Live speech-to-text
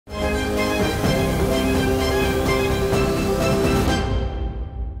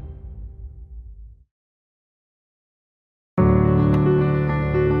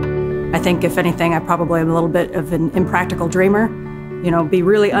think if anything, I probably am a little bit of an impractical dreamer. You know, be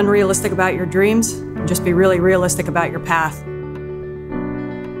really unrealistic about your dreams, and just be really realistic about your path.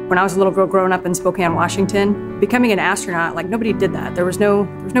 When I was a little girl growing up in Spokane, Washington, becoming an astronaut, like nobody did that. There was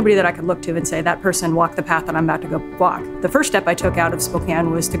nobody that I could look to and say, that person walked the path that I'm about to go walk. The first step I took out of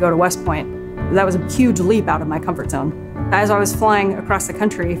Spokane was to go to West Point. That was a huge leap out of my comfort zone. As I was flying across the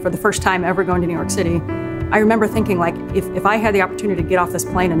country for the first time ever going to New York City, I remember thinking, like, if I had the opportunity to get off this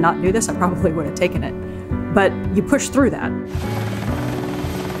plane and not do this, I probably would have taken it. But you push through that.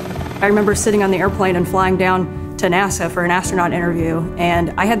 I remember sitting on the airplane and flying down to NASA for an astronaut interview,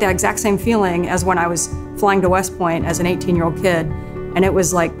 and I had the exact same feeling as when I was flying to West Point as an 18-year-old kid, and it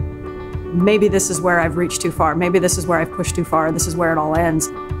was like, maybe this is where I've reached too far, maybe this is where I've pushed too far, this is where it all ends.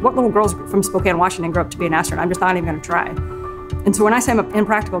 What little girls from Spokane, Washington grew up to be an astronaut? I'm just not even gonna try. And so when I say I'm an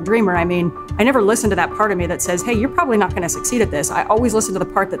impractical dreamer, I mean, I never listened to that part of me that says, hey, you're probably not gonna succeed at this. I always listened to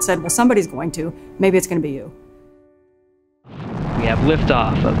the part that said, well, somebody's going to, maybe it's gonna be you. We have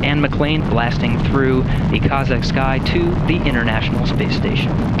liftoff of Anne McClain blasting through the Kazakh sky to the International Space Station.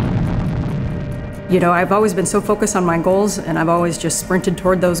 You know, I've always been so focused on my goals, and I've always just sprinted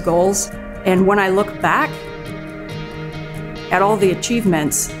toward those goals. And when I look back at all the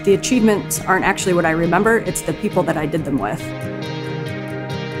achievements aren't actually what I remember, it's the people that I did them with.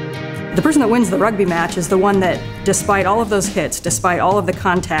 The person that wins the rugby match is the one that, despite all of those hits, despite all of the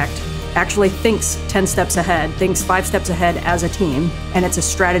contact, actually thinks 10 steps ahead, thinks 5 steps ahead as a team, and it's a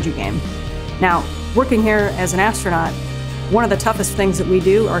strategy game. Now, working here as an astronaut, one of the toughest things that we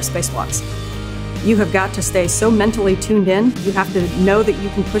do are spacewalks. You have got to stay so mentally tuned in, you have to know that you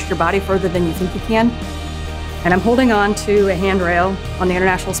can push your body further than you think you can. And I'm holding on to a handrail on the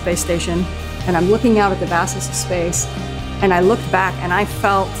International Space Station, and I'm looking out at the vastness of space, and I looked back and I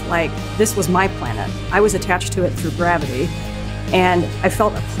felt like this was my planet. I was attached to it through gravity. And I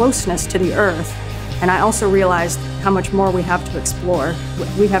felt a closeness to the Earth, and I also realized how much more we have to explore.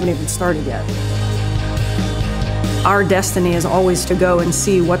 We haven't even started yet. Our destiny is always to go and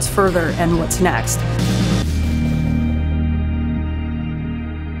see what's further and what's next.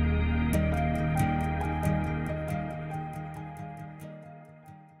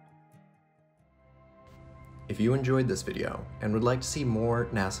 If you enjoyed this video and would like to see more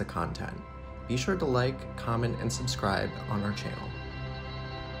NASA content, be sure to like, comment, and subscribe on our channel.